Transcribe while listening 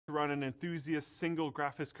run an enthusiast single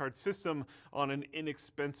graphics card system on an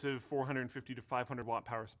inexpensive 450 to 500 watt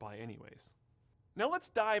power supply anyways. Now let's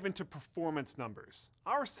dive into performance numbers.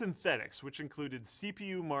 Our synthetics, which included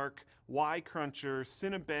CPU Mark, Y Cruncher,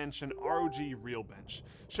 Cinebench, and ROG Realbench,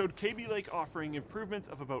 showed Kaby Lake offering improvements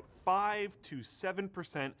of about 5 to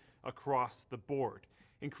 7% across the board,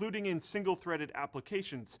 including in single-threaded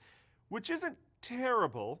applications, which isn't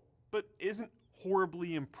terrible, but isn't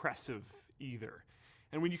horribly impressive either.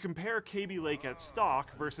 And when you compare Kaby Lake at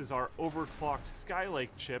stock versus our overclocked Skylake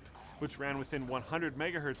chip, which ran within 100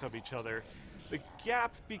 megahertz of each other, the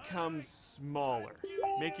gap becomes smaller,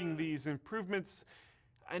 making these improvements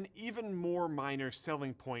an even more minor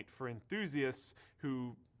selling point for enthusiasts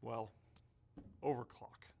who, well,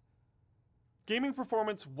 overclock. Gaming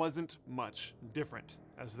performance wasn't much different,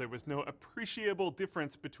 as there was no appreciable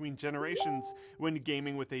difference between generations when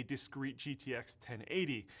gaming with a discrete GTX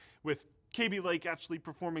 1080, with Kaby Lake actually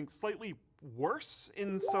performing slightly worse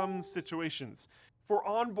in some situations. For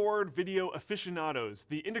onboard video aficionados,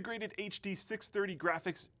 the integrated HD 630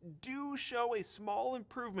 graphics do show a small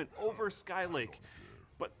improvement over Skylake,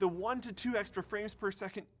 but the 1 to 2 extra frames per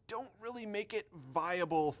second don't really make it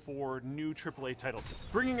viable for new AAA titles.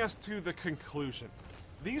 Bringing us to the conclusion.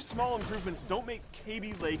 These small improvements don't make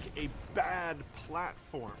Kaby Lake a bad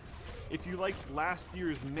platform. If you liked last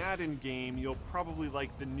year's Madden game, you'll probably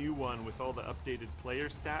like the new one with all the updated player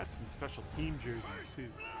stats and special team jerseys too.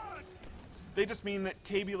 They just mean that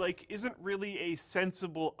Kaby Lake isn't really a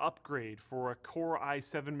sensible upgrade for a Core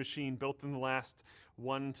i7 machine built in the last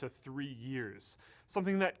 1 to 3 years.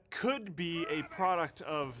 Something that could be a product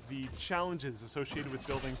of the challenges associated with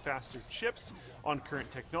building faster chips on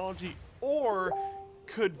current technology, or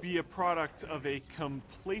could be a product of a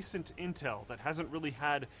complacent Intel that hasn't really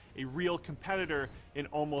had a real competitor in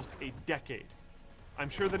almost a decade. I'm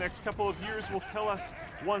sure the next couple of years will tell us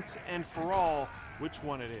once and for all which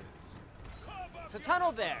one it is. So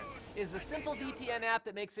TunnelBear is the simple VPN app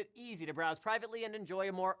that makes it easy to browse privately and enjoy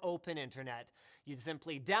a more open internet. You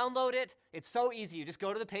simply download it. It's so easy. You just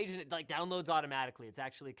go to the page and it downloads automatically. It's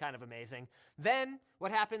actually kind of amazing. Then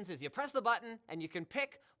what happens is you press the button and you can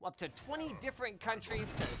pick up to 20 different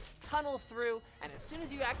countries to tunnel through, and as soon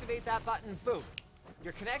as you activate that button, boom,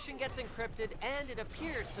 your connection gets encrypted and it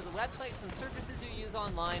appears to the websites and services you use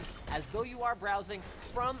online as though you are browsing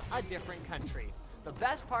from a different country. The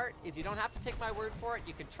best part is you don't have to take my word for it.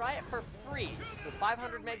 You can try it for free with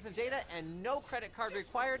 500 megs of data and no credit card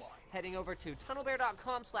required. Heading over to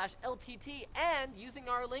tunnelbear.com/LTT, and using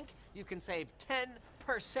our link, you can save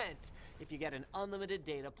 10% if you get an unlimited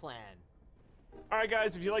data plan. Alright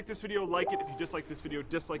guys, if you like this video, like it. If you dislike this video,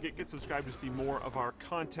 dislike it. Get subscribed to see more of our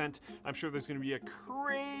content. I'm sure there's going to be a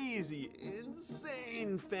crazy,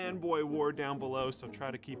 insane fanboy war down below, so try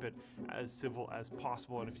to keep it as civil as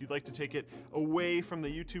possible. And if you'd like to take it away from the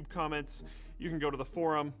YouTube comments, you can go to the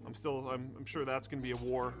forum. I'm sure that's going to be a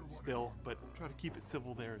war still, but try to keep it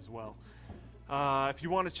civil there as well. If you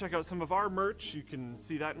want to check out some of our merch, you can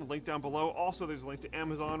see that in the link down below. Also, there's a link to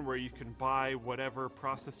Amazon where you can buy whatever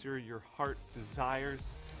processor your heart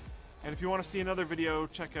desires. And if you want to see another video,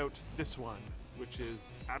 check out this one, which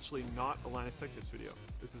is actually not a Linus Tech Tips video.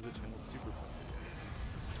 This is a Channel Super Fun video.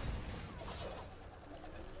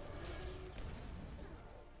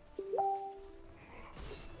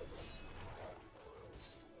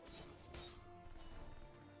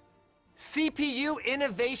 CPU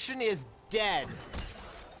innovation is dead.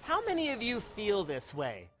 How many of you feel this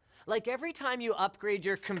way? Like every time you upgrade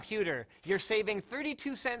your computer, you're saving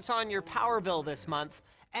 32 cents on your power bill this month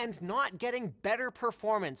and not getting better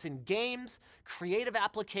performance in games, creative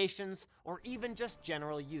applications, or even just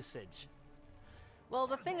general usage. Well,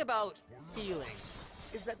 the thing about feelings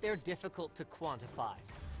is that they're difficult to quantify.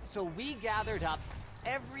 So we gathered up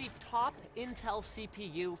every top Intel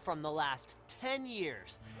CPU from the last 10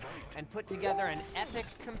 years and put together an epic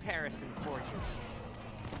comparison for you.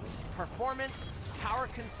 Performance, power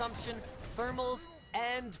consumption, thermals,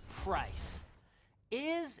 and price.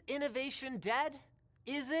 Is innovation dead?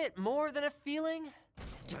 Is it more than a feeling?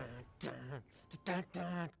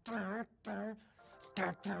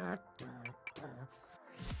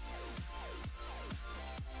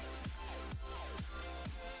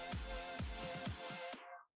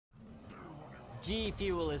 G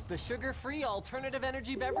Fuel is the sugar-free alternative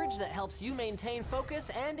energy beverage that helps you maintain focus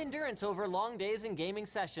and endurance over long days and gaming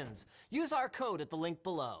sessions. Use our code at the link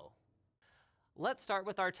below. Let's start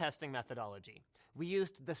with our testing methodology. We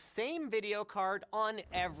used the same video card on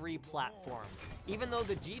every platform, even though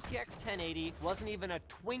the GTX 1080 wasn't even a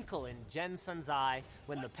twinkle in Jensen's eye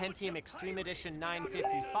when the Pentium Extreme Edition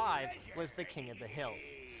 955 was the king of the hill.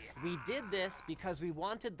 We did this because we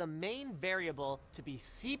wanted the main variable to be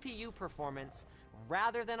CPU performance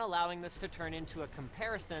rather than allowing this to turn into a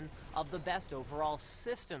comparison of the best overall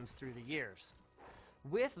systems through the years.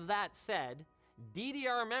 With that said,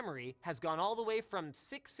 DDR memory has gone all the way from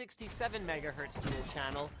 667 MHz dual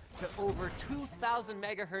channel to over 2000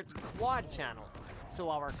 MHz quad channel. So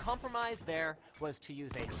our compromise there was to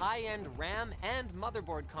use a high-end RAM and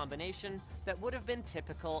motherboard combination that would have been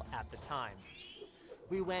typical at the time.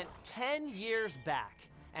 We went 10 years back,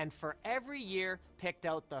 and for every year picked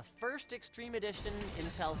out the first Extreme Edition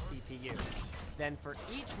Intel CPU. Then for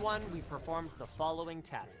each one we performed the following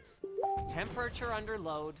tests: temperature under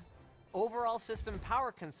load, overall system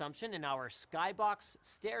power consumption in our Skybox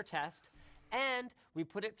stair test, and we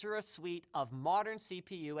put it through a suite of modern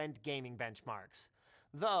CPU and gaming benchmarks.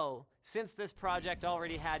 Though, since this project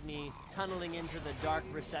already had me tunneling into the dark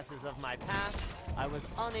recesses of my past, I was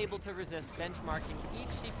unable to resist benchmarking each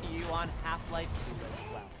CPU on Half-Life 2 as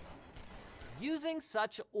well. Using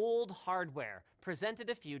such old hardware presented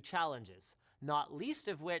a few challenges, not least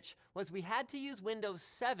of which was we had to use Windows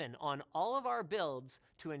 7 on all of our builds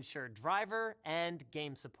to ensure driver and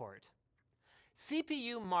game support.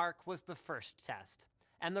 CPU Mark was the first test,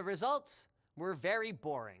 and the results were very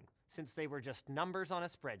boring, since they were just numbers on a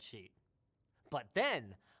spreadsheet. But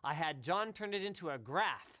then, I had John turn it into a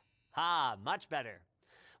graph. Much better.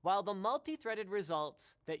 While the multi-threaded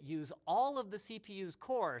results that use all of the CPU's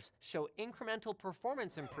cores show incremental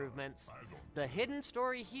performance improvements, the hidden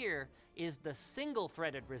story here is the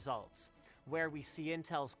single-threaded results, where we see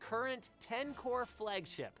Intel's current 10-core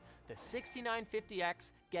flagship, the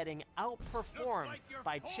 6950X, getting outperformed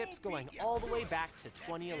by chips going all the way back to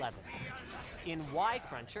 2011. In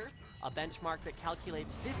Y-Cruncher, a benchmark that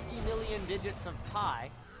calculates 50 million digits of pi,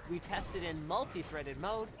 we tested in multi-threaded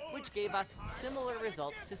mode, which gave us similar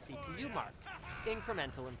results to CPU Mark,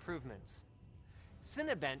 incremental improvements.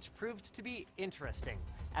 Cinebench proved to be interesting,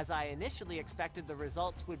 as I initially expected the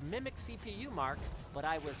results would mimic CPU Mark, but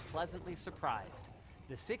I was pleasantly surprised.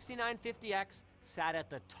 The 6950X sat at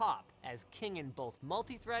the top as king in both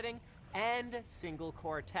multi-threading and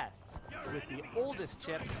single-core tests, with the oldest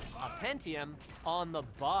chip, a Pentium, on the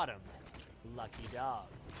bottom. Lucky dog.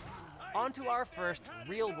 On to our first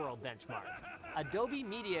real-world benchmark. Adobe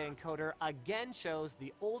Media Encoder again shows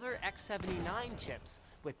the older X79 chips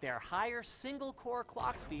with their higher single-core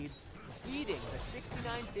clock speeds beating the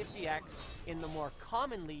 6950X in the more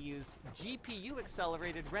commonly used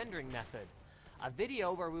GPU-accelerated rendering method. A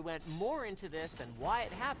video where we went more into this and why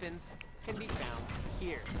it happens can be found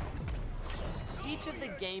here. Each of the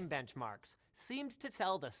game benchmarks seemed to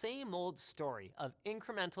tell the same old story of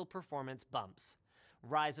incremental performance bumps.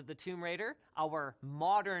 Rise of the Tomb Raider, our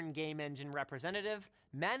modern game engine representative,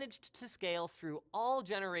 managed to scale through all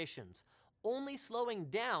generations, only slowing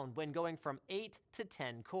down when going from 8 to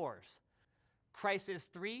 10 cores. Crysis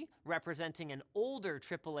 3, representing an older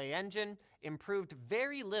AAA engine, improved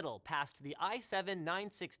very little past the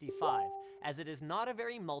i7-965, as it is not a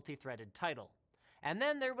very multi-threaded title. And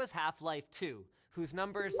then there was Half-Life 2, whose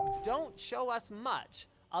numbers don't show us much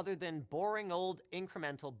other than boring old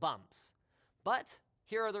incremental bumps. But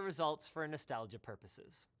here are the results for nostalgia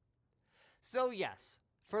purposes. So yes,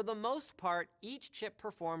 for the most part, each chip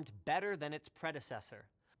performed better than its predecessor.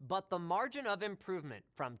 But the margin of improvement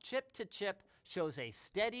from chip to chip shows a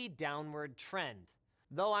steady downward trend.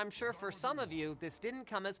 Though I'm sure for some of you, this didn't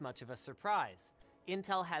come as much of a surprise.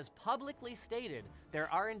 Intel has publicly stated their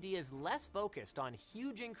R&D is less focused on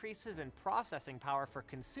huge increases in processing power for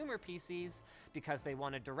consumer PCs because they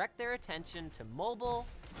want to direct their attention to mobile,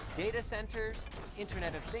 data centers,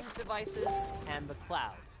 Internet of Things devices, and the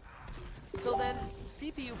cloud. So then,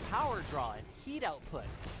 CPU power draw and heat output,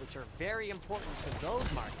 which are very important to those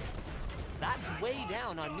markets, that's way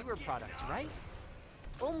down on newer products, right?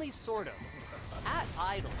 Only sort of. At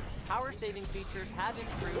idle, power-saving features have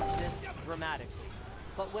improved this dramatically.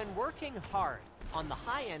 But when working hard, on the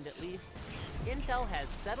high end at least, Intel has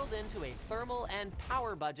settled into a thermal and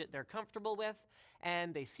power budget they're comfortable with,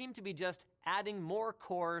 and they seem to be just adding more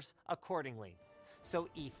cores accordingly. So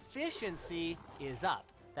efficiency is up,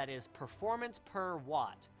 that is performance per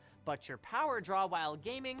watt, but your power draw while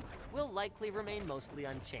gaming will likely remain mostly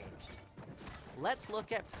unchanged. Let's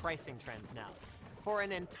look at pricing trends now. For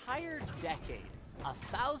an entire decade,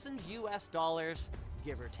 $1,000 US,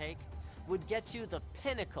 give or take, would get you the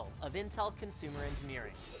pinnacle of Intel consumer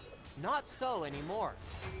engineering. Not so anymore.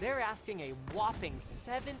 They're asking a whopping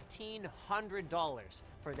 $1,700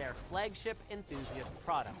 for their flagship enthusiast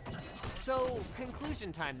product. So,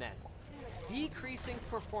 conclusion time then. decreasing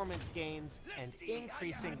performance gains and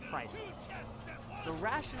increasing prices. The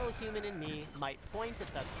rational human in me might point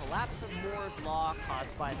at the collapse of Moore's law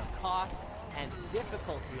caused by the cost and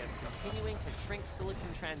difficulty of continuing to shrink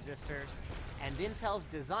silicon transistors, and Intel's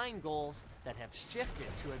design goals that have shifted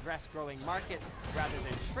to address growing markets rather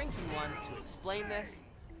than shrinking ones to explain this.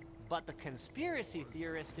 But the conspiracy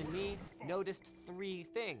theorist in me noticed three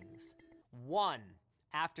things. One,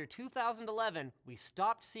 after 2011, we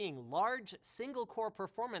stopped seeing large single-core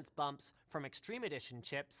performance bumps from Extreme Edition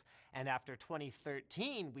chips, and after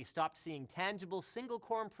 2013, we stopped seeing tangible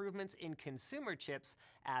single-core improvements in consumer chips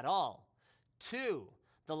at all. Two,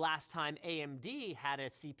 the last time AMD had a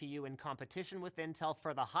CPU in competition with Intel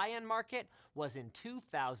for the high-end market was in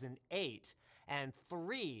 2008. And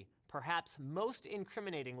three, perhaps most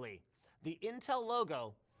incriminatingly, the Intel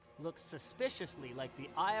logo looks suspiciously like the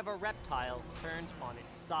eye of a reptile turned on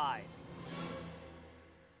its side.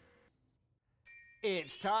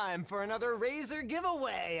 It's time for another Razer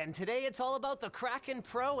giveaway, and today it's all about the Kraken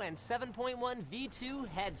Pro and 7.1 V2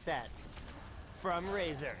 headsets from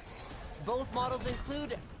Razer. Both models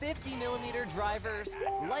include 50mm drivers,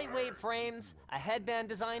 lightweight frames, a headband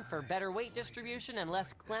designed for better weight distribution and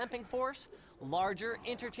less clamping force, larger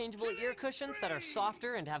interchangeable ear cushions that are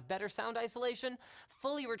softer and have better sound isolation,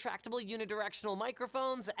 fully retractable unidirectional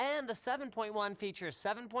microphones, and the 7.1 features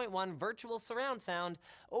 7.1 virtual surround sound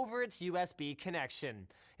over its USB connection.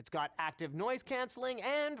 It's got active noise canceling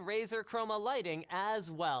and Razer Chroma lighting as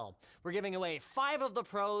well. We're giving away 5 of the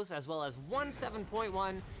Pros as well as one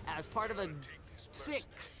 7.1 as part of a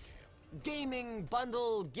 6 gaming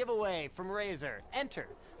bundle giveaway from Razer. Enter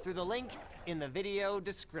through the link in the video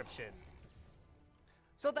description.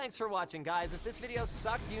 So thanks for watching, guys. If this video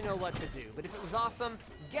sucked, you know what to do. But if it was awesome,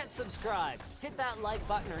 get subscribed, hit that like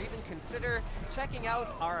button, or even consider checking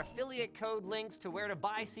out our affiliate code links to where to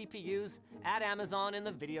buy CPUs at Amazon in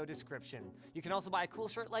the video description. You can also buy a cool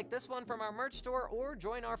shirt like this one from our merch store or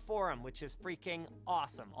join our forum, which is freaking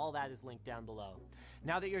awesome. All that is linked down below.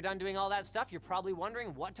 Now that you're done doing all that stuff, you're probably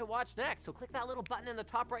wondering what to watch next. So click that little button in the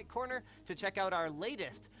top right corner to check out our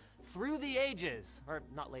latest Through the Ages, or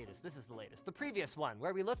not latest, this is the latest, the previous one,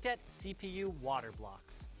 where we looked at CPU water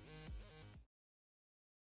blocks.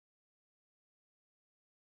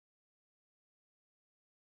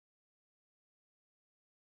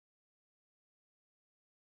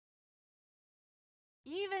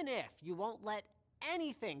 Even if you won't let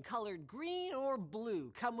anything colored green or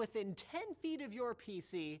blue come within 10 feet of your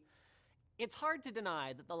PC, it's hard to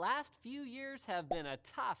deny that the last few years have been a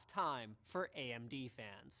tough time for AMD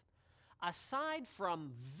fans. Aside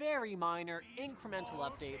from very minor incremental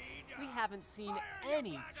updates, we haven't seen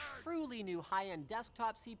any truly new high-end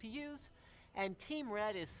desktop CPUs, and Team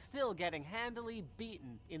Red is still getting handily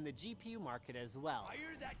beaten in the GPU market as well.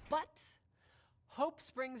 But hope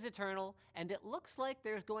springs eternal, and it looks like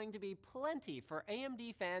there's going to be plenty for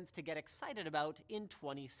AMD fans to get excited about in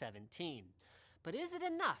 2017. But is it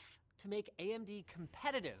enough to make AMD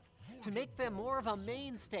competitive, to make them more of a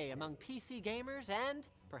mainstay among PC gamers, and,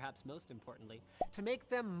 perhaps most importantly, to make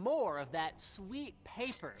them more of that sweet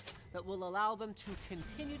paper that will allow them to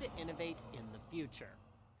continue to innovate in the future?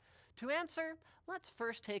 To answer, let's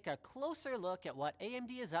first take a closer look at what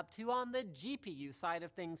AMD is up to on the GPU side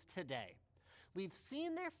of things today. We've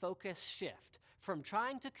seen their focus shift from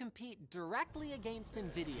trying to compete directly against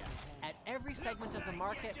NVIDIA at every segment of the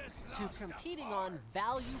market to competing on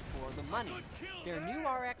value for the money. Their new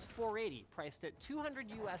RX 480, priced at $200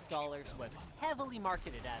 US, was heavily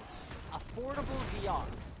marketed as affordable VR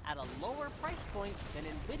at a lower price point than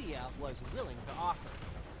NVIDIA was willing to offer.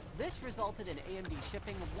 This resulted in AMD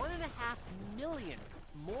shipping 1.5 million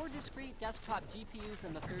more discrete desktop GPUs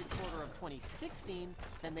in the third quarter of 2016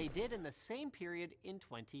 than they did in the same period in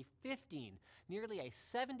 2015, nearly a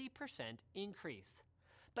 70% increase.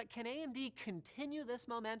 But can AMD continue this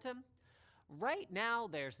momentum? Right now,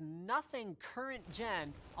 there's nothing current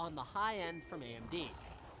gen on the high end from AMD.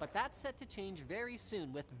 But that's set to change very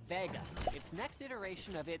soon with Vega, its next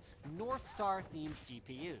iteration of its North Star themed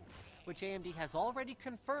GPUs, which AMD has already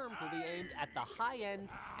confirmed will be aimed at the high-end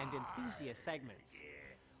and enthusiast segments.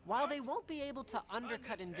 While they won't be able to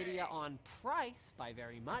undercut NVIDIA on price by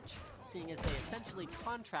very much, seeing as they essentially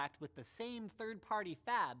contract with the same third-party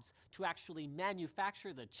fabs to actually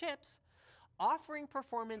manufacture the chips, offering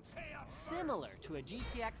performance similar to a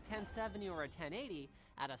GTX 1070 or a 1080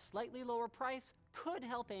 at a slightly lower price could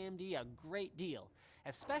help AMD a great deal,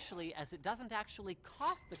 especially as it doesn't actually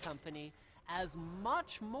cost the company as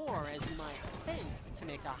much more as you might think to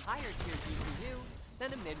make a higher tier GPU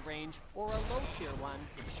than a mid-range or a low-tier one,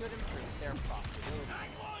 which should improve their profitability.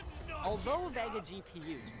 Although Vega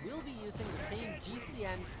GPUs will be using the same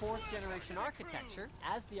GCN 4th generation architecture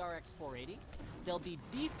as the RX 480, they'll be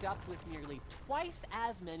beefed up with nearly twice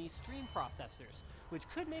as many stream processors, which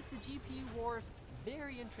could make the GPU wars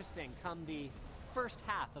very interesting come the first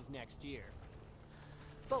half of next year.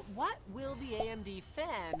 But what will the AMD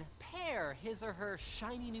fan pair his or her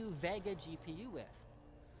shiny new Vega GPU with?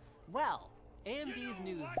 Well, AMD's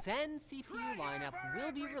new Zen CPU lineup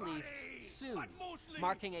will be released soon,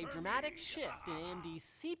 marking a dramatic shift in AMD's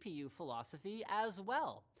CPU philosophy as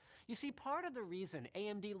well. You see, part of the reason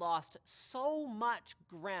AMD lost so much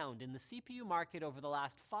ground in the CPU market over the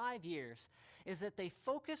last 5 years is that they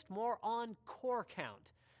focused more on core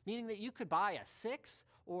count, meaning that you could buy a 6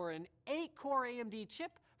 or an 8-core AMD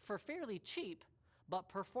chip for fairly cheap, but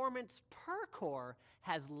performance per core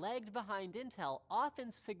has lagged behind Intel,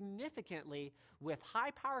 often significantly, with high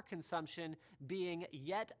power consumption being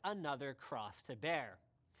yet another cross to bear.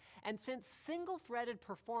 And since single-threaded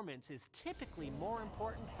performance is typically more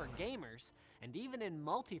important for gamers, and even in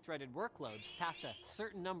multi-threaded workloads past a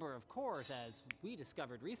certain number of cores, as we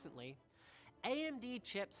discovered recently, AMD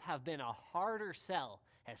chips have been a harder sell,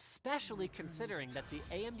 especially considering that the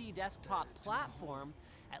AMD desktop platform,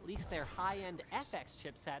 at least their high-end FX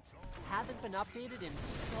chipsets, haven't been updated in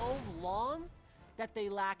so long that they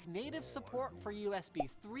lack native support for USB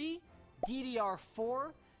 3,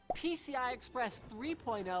 DDR4, PCI Express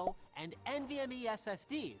 3.0, and NVMe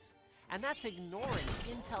SSDs. And that's ignoring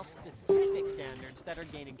Intel-specific standards that are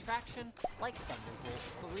gaining traction, like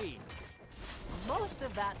Thunderbolt 3. Most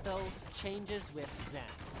of that, though, changes with Zen,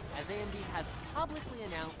 as AMD has publicly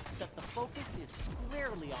announced that the focus is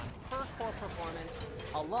squarely on per-core performance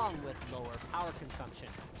along with lower power consumption.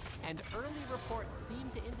 And early reports seem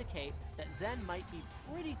to indicate that Zen might be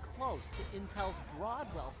pretty close to Intel's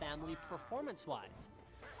Broadwell family performance-wise.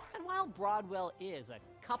 And while Broadwell is a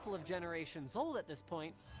couple of generations old at this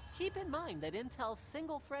point, keep in mind that Intel's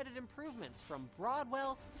single-threaded improvements from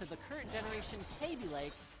Broadwell to the current generation Kaby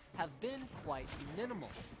Lake have been quite minimal,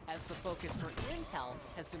 as the focus for Intel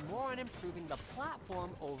has been more on improving the platform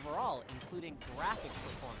overall, including graphics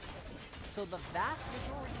performance. So the vast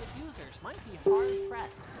majority of users might be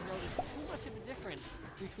hard-pressed to notice too much of a difference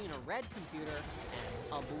between a red computer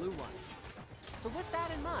and a blue one. So with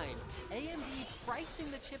that in mind, AMD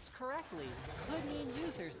pricing the chips correctly could mean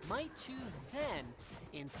users might choose Zen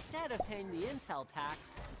instead of paying the Intel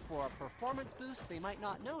tax for a performance boost they might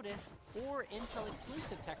not notice, or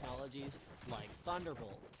Intel-exclusive technologies like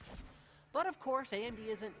Thunderbolt. But of course, AMD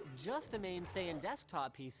isn't just a mainstay in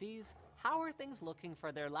desktop PCs. How are things looking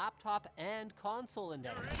for their laptop and console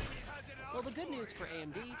endeavors? Well, the good news for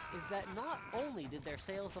AMD is that not only did their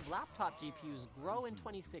sales of laptop GPUs grow in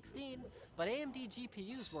 2016, but AMD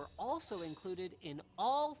GPUs were also included in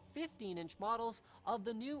all 15-inch models of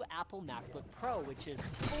the new Apple MacBook Pro, which is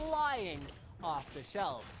flying off the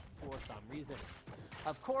shelves for some reason.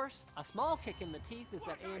 Of course, a small kick in the teeth is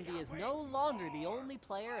that AMD is no longer the only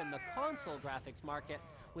player in the console graphics market,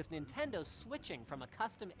 with Nintendo switching from a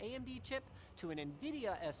custom AMD chip to an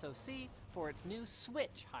NVIDIA SoC for its new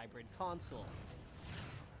Switch hybrid console.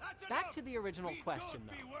 Back to the original question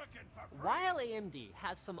though. While AMD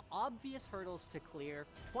has some obvious hurdles to clear,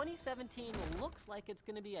 2017 looks like it's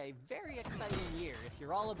going to be a very exciting year if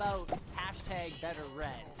you're all about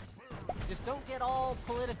 #BetterRed. Just don't get all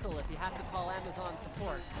political if you have to call Amazon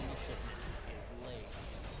support when your shipment is late.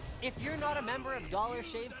 If you're not a member of Dollar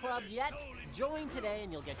Shave Club yet, join today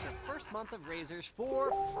and you'll get your first month of razors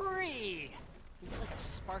for free. You get like a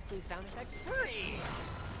sparkly sound effect? Free!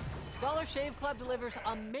 Dollar Shave Club delivers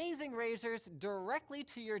amazing razors directly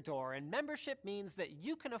to your door, and membership means that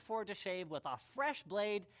you can afford to shave with a fresh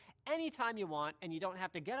blade anytime you want, and you don't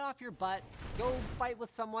have to get off your butt, go fight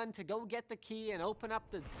with someone to go get the key and open up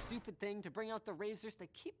the stupid thing to bring out the razors. They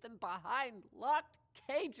keep them behind locked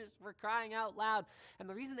cages, for crying out loud. And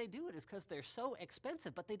the reason they do it is because they're so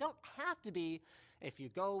expensive, but they don't have to be if you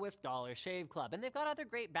go with Dollar Shave Club. And they've got other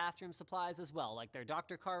great bathroom supplies as well, like their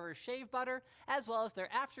Dr. Carver's shave butter, as well as their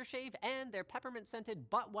aftershave and their peppermint-scented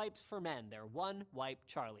butt wipes for men, their One Wipe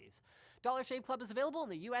Charlies. Dollar Shave Club is available in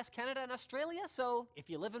the US, Canada, and Australia, so if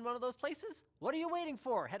you live in one of those places, what are you waiting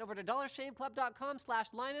for? Head over to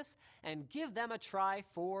dollarshaveclub.com/Linus and give them a try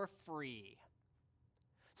for free.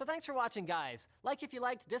 So thanks for watching, guys. Like if you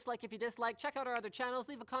liked, dislike if you disliked, check out our other channels,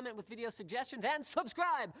 leave a comment with video suggestions, and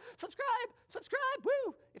subscribe! Subscribe! Subscribe!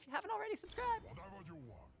 Woo! If you haven't already, subscribe! Whatever you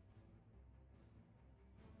want.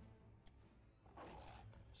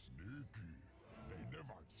 Sneaky. They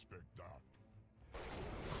never expect that.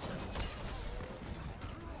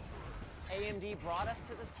 AMD brought us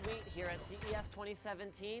to the suite here at CES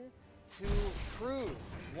 2017 to prove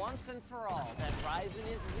once and for all that Ryzen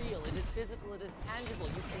is real, it is physical, it is tangible.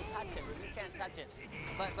 You can touch it, but you can't touch it.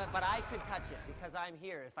 But I could touch it because I'm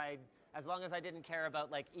here. As long as I didn't care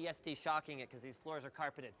about like ESD shocking it because these floors are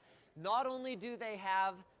carpeted. Not only do they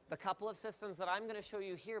have the couple of systems that I'm going to show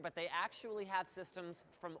you here, but they actually have systems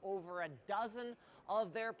from over a dozen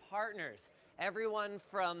of their partners. Everyone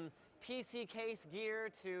from PC case gear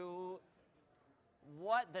to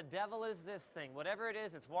what the devil is this thing? Whatever it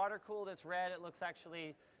is, it's water cooled, it's red, it looks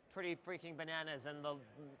actually pretty freaking bananas, and the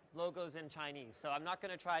logo's in Chinese. So I'm not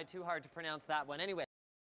going to try too hard to pronounce that one. Anyway.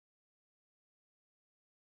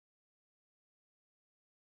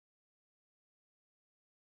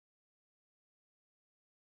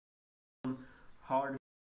 Hard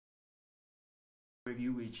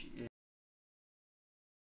review, which is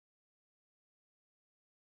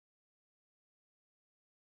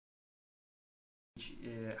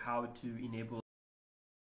how to enable.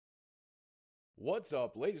 What's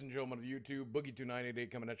up, ladies and gentlemen of YouTube?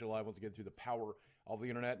 Boogie2988 coming at you live once again through the power of the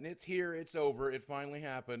internet. And it's here, it's over, it finally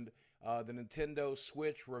happened. The Nintendo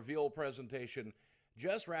Switch reveal presentation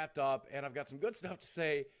just wrapped up, and I've got some good stuff to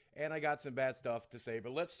say, and I got some bad stuff to say,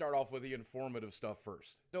 but let's start off with the informative stuff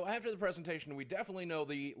first. So after the presentation, we definitely know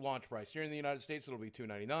the launch price. Here in the United States, it'll be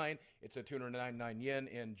 $299. It's at 299 yen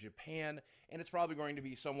in Japan, and it's probably going to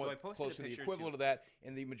be somewhat close to the equivalent of that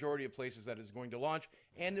in the majority of places that is going to launch,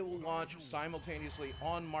 and it will launch simultaneously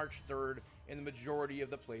on March 3rd in the majority of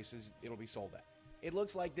the places it'll be sold at. It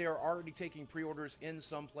looks like they are already taking pre-orders in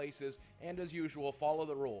some places, and as usual, follow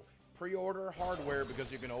the rule. Pre-order hardware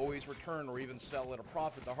because you can always return or even sell at a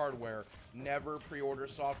profit the hardware. Never pre-order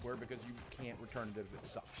software because you can't return it if it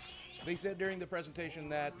sucks. They said during the presentation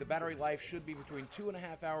that the battery life should be between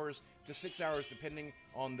 2.5 hours to 6 hours depending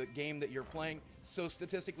on the game that you're playing. So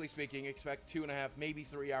statistically speaking, expect 2.5, maybe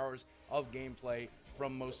 3 hours of gameplay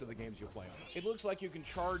from most of the games you'll play on. It looks like you can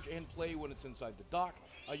charge and play when it's inside the dock.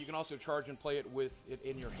 You can also charge and play it with it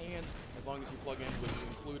in your hands as long as you plug in with the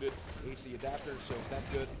included AC adapter, so that's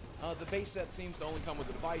good. The base set seems to only come with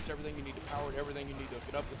the device, everything you need to power it, everything you need to hook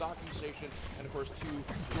it up, the docking station, and of course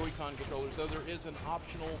 2 Joy-Con controllers, though there is an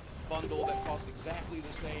optional bundle that costs exactly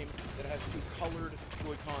the same that has 2 colored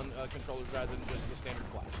Joy-Con controllers rather than just the standard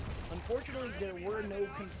black. Unfortunately, there were no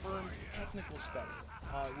confirmed technical specs.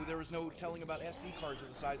 There was no telling about SD cards or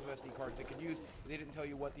the size of SD cards it could use. They didn't tell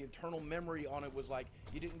you what the internal memory on it was like.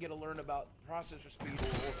 You didn't get to learn about processor speed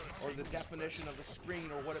or the definition of the screen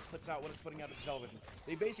or what it puts out when it's putting out the television.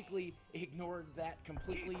 They basically ignored that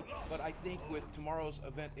completely, but I think with tomorrow's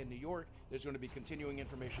event in New York, there's going to be continuing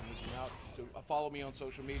information leaking out. So follow me on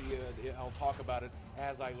social media. I'll talk about it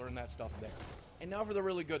as I learn that stuff there. And now for the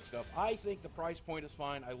really good stuff. I think the price point is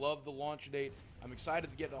fine. I love the launch date. I'm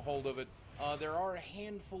excited to get a hold of it. There are a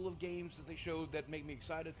handful of games that they showed that make me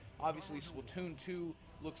excited. Obviously, Splatoon 2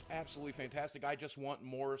 looks absolutely fantastic. I just want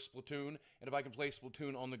more Splatoon, and if I can play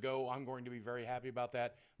Splatoon on the go, I'm going to be very happy about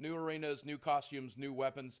that. New arenas, new costumes, new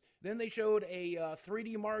weapons. Then they showed a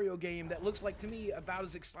 3D Mario game that looks like, to me, about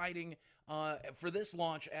as exciting for this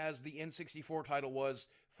launch as the N64 title was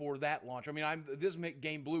for that launch. I mean, this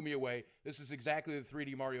game blew me away. This is exactly the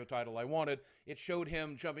 3D Mario title I wanted. It showed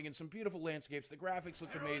him jumping in some beautiful landscapes. The graphics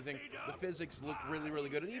looked amazing. The physics looked really, really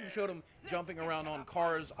good. It even showed him jumping around on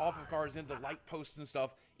cars, off of cars, into light posts and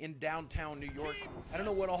stuff in downtown New York. I don't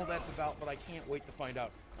know what all that's about, but I can't wait to find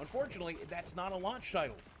out. Unfortunately, that's not a launch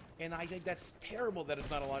title. And I think that's terrible that it's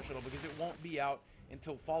not a launch title because it won't be out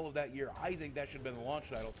until fall of that year. I think that should have been the launch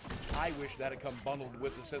title. I wish that had come bundled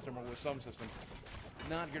with the system or with some systems.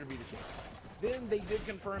 Not going to be the case. Then they did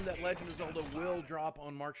confirm that Legend of Zelda will drop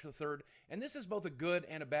on March the 3rd, and this is both a good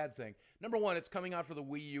and a bad thing. Number one, it's coming out for the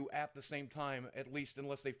Wii U at the same time, at least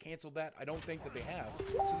unless they've canceled that. I don't think that they have.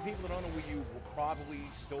 So the people that own a Wii U will probably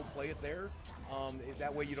still play it there.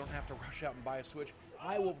 That way you don't have to rush out and buy a Switch.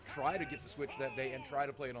 I will try to get the Switch that day and try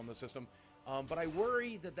to play it on the system. But I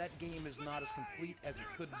worry that that game is not as complete as it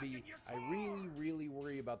could be. I really, really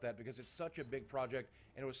worry about that because it's such a big project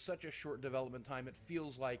and it was such a short development time. It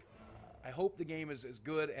feels like I hope the game is as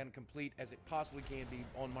good and complete as it possibly can be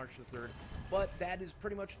on March the 3rd. But that is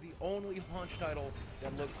pretty much the only launch title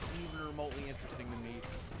that looked even remotely interesting to me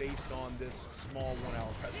based on this small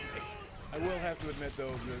 1-hour presentation. I will have to admit,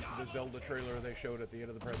 though, the Zelda trailer they showed at the end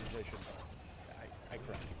of the presentation, I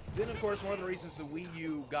cried. Then, of course, one of the reasons the Wii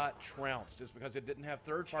U got trounced is because it didn't have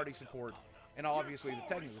third-party support. and obviously the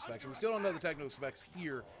technical specs. And we still don't know the technical specs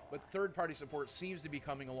here, but third-party support seems to be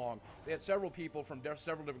coming along. They had several people from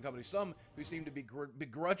several different companies, some who seem to be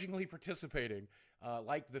begrudgingly participating,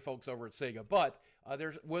 like the folks over at Sega. But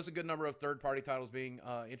there was a good number of third-party titles being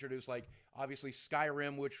introduced, like obviously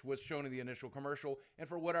Skyrim, which was shown in the initial commercial, and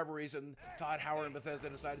for whatever reason, Todd Howard and Bethesda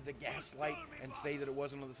decided to gaslight and say that it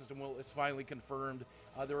wasn't on the system. Well, it's finally confirmed.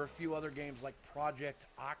 There were a few other games like Project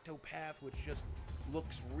Octopath, which just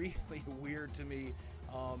looks really weird to me.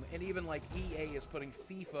 And even like EA is putting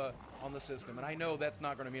FIFA on the system. And I know that's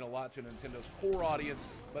not going to mean a lot to Nintendo's core audience,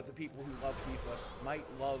 but the people who love FIFA might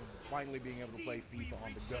love finally being able to play FIFA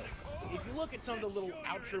on the go. If you look at some of the little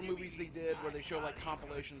outro movies they did where they show like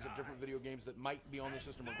compilations of different video games that might be on the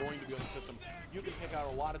system or going to be on the system, you can pick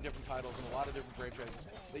out a lot of different titles and a lot of different franchises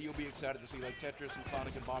that you'll be excited to see, like Tetris and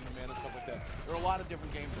Sonic and Bomberman and stuff like that. There are a lot of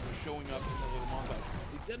different games that are showing up in the little montage.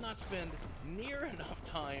 They did not spend near enough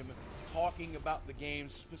time talking about the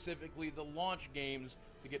games, specifically the launch games,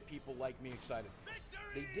 to get people like me excited.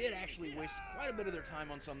 They did actually waste quite a bit of their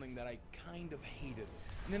time on something that I kind of hated.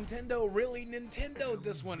 Nintendo really Nintendo'd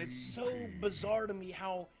this one. It's so bizarre to me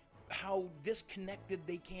how disconnected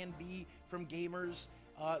they can be from gamers,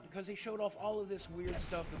 because they showed off all of this weird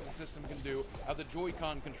stuff that the system can do, how the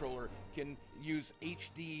Joy-Con controller can use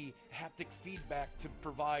HD haptic feedback to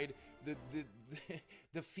provide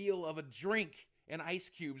the feel of a drink and ice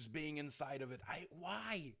cubes being inside of it.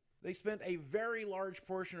 Why? They spent a very large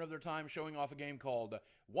portion of their time showing off a game called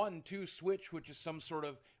 1-2 Switch, which is some sort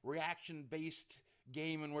of reaction-based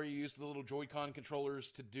game and where you use the little Joy-Con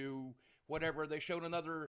controllers to do whatever. They showed another